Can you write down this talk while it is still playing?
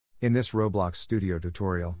In this Roblox Studio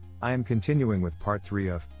tutorial, I am continuing with part 3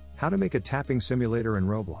 of how to make a tapping simulator in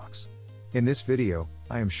Roblox. In this video,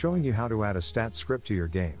 I am showing you how to add a stat script to your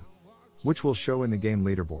game, which will show in the game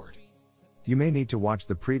leaderboard. You may need to watch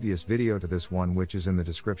the previous video to this one, which is in the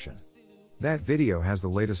description. That video has the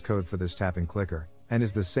latest code for this tapping clicker, and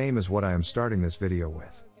is the same as what I am starting this video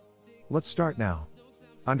with. Let's start now.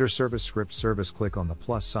 Under Service Script Service, click on the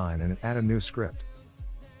plus sign and add a new script.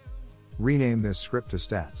 Rename this script to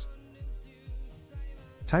Stats.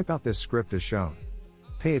 Type out this script as shown.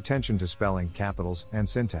 Pay attention to spelling, capitals, and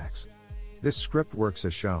syntax. This script works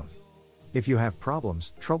as shown. If you have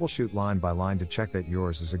problems, troubleshoot line by line to check that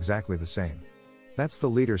yours is exactly the same. That's the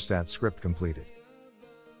leader stat script completed.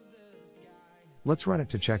 Let's run it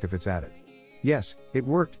to check if it's added. Yes, it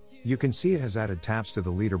worked. You can see it has added taps to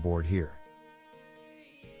the leaderboard here.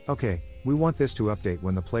 Okay, we want this to update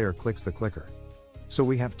when the player clicks the clicker. So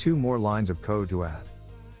we have 2 more lines of code to add.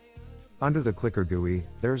 Under the clicker GUI,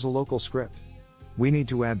 there's a local script. We need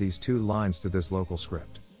to add these 2 lines to this local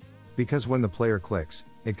script. Because when the player clicks,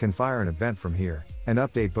 it can fire an event from here, and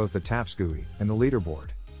update both the taps GUI and the leaderboard.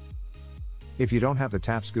 If you don't have the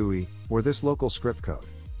taps GUI, or this local script code,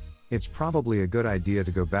 it's probably a good idea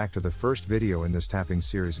to go back to the first video in this tapping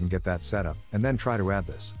series and get that set up, and then try to add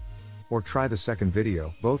this. Or try the second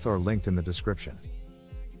video, both are linked in the description.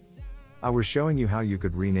 I was showing you how you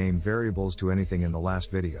could rename variables to anything in the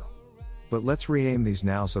last video. But let's rename these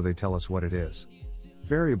now so they tell us what it is.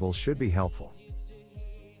 Variables should be helpful.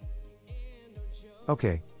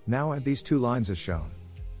 Okay, now add these 2 lines as shown.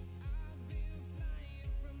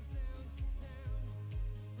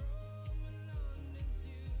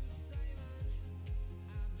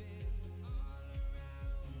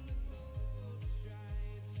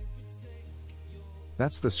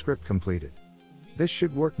 That's the script completed. This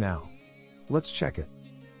should work now. Let's check it.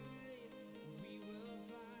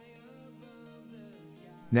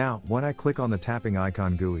 Now, when I click on the tapping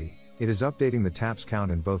icon GUI, it is updating the taps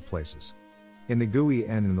count in both places. In the GUI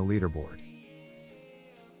and in the leaderboard.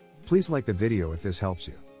 Please like the video if this helps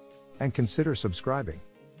you. And consider subscribing.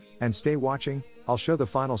 And stay watching, I'll show the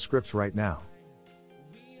final scripts right now.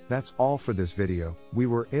 That's all for this video. We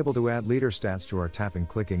were able to add leader stats to our tapping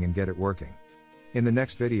clicking and get it working. In the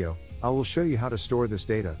next video, I will show you how to store this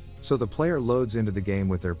data, so the player loads into the game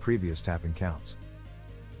with their previous tapping counts.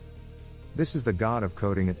 This is the God of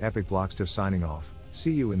Coding at Epic Blocks signing off.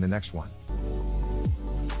 See you in the next one.